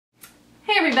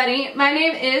everybody, my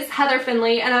name is Heather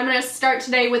Finley and I'm going to start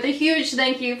today with a huge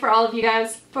thank you for all of you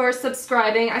guys for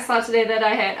subscribing. I saw today that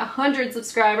I hit 100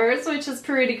 subscribers, which is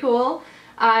pretty cool.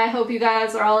 I hope you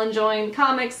guys are all enjoying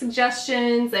comic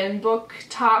suggestions and book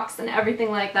talks and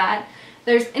everything like that. If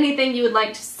there's anything you would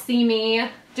like to see me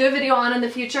do a video on in the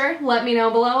future, let me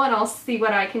know below and I'll see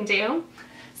what I can do.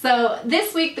 So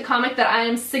this week the comic that I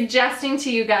am suggesting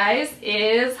to you guys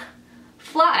is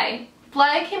Fly.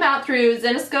 Fly came out through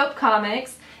Zenescope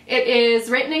Comics. It is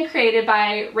written and created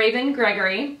by Raven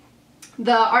Gregory.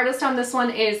 The artist on this one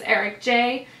is Eric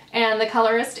J. and the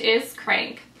colorist is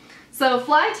Crank. So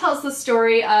Fly tells the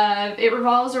story of, it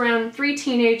revolves around 3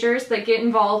 teenagers that get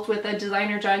involved with a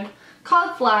designer drug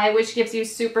called Fly, which gives you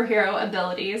superhero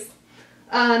abilities.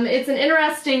 It's an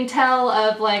interesting tell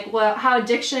of how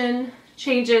addiction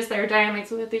changes their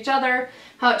dynamics with each other,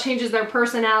 how it changes their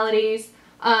personalities.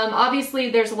 Obviously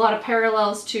there's a lot of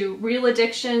parallels to real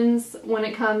addictions when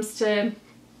it comes to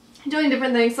doing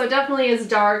different things, so it definitely is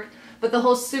dark, but the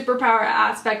whole superpower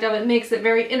aspect of it makes it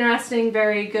very interesting,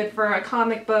 very good for a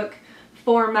comic book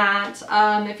format.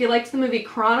 If you liked the movie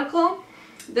Chronicle,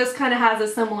 this kind of has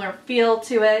a similar feel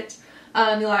to it.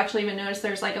 You'll actually even notice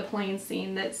there's like a plane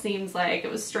scene that seems like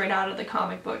it was straight out of the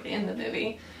comic book in the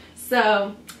movie.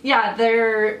 So yeah,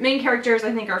 their main characters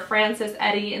I think are Francis,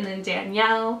 Eddie, and then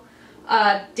Danielle.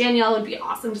 Danielle would be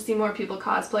awesome to see more people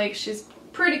cosplay because she's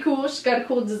pretty cool. She's got a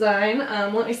cool design.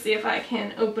 Let me see if I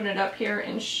can open it up here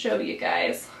and show you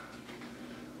guys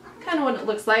kind of what it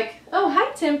looks like. Oh,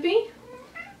 hi Timpy.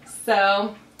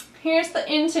 So here's the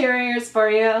interiors for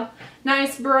you.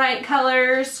 Nice bright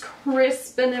colors,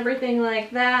 crisp and everything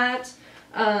like that.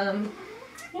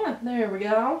 Yeah, there we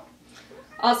go.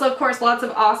 Also, of course, lots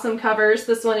of awesome covers.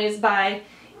 This one is by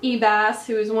Ebass,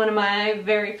 who is one of my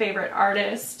very favorite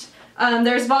artists.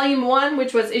 There's volume 1,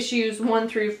 which was issues 1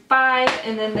 through 5,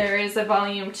 and then there is a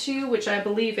volume 2, which I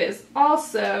believe is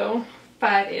also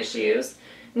 5 issues.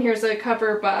 And here's a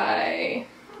cover by,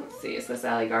 let's see, is this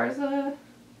Ali Garza?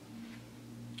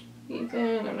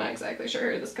 Ethan, I'm not exactly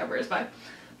sure who this cover is by,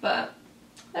 but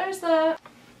there's that.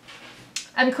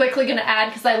 I'm quickly going to add,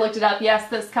 because I looked it up, yes,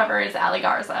 this cover is Ali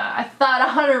Garza. I thought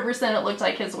 100% it looked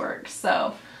like his work,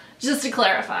 so just to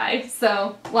clarify.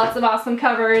 So lots of awesome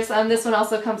covers. This one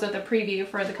also comes with a preview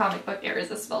for the comic book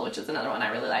Irresistible, which is another one I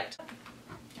really liked.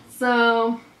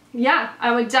 So yeah,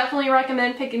 I would definitely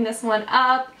recommend picking this one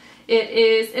up. It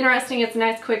is interesting. It's a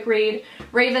nice quick read.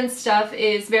 Raven's stuff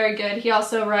is very good. He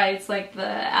also writes like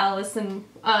the Alice and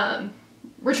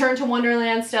Return to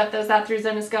Wonderland stuff that was out through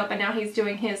Zenescope, and now he's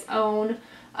doing his own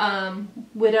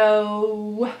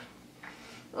Widow.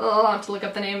 Oh, I'll have to look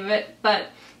up the name of it, but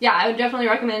yeah, I would definitely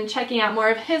recommend checking out more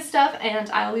of his stuff, and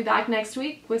I'll be back next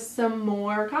week with some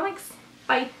more comics.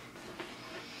 Bye!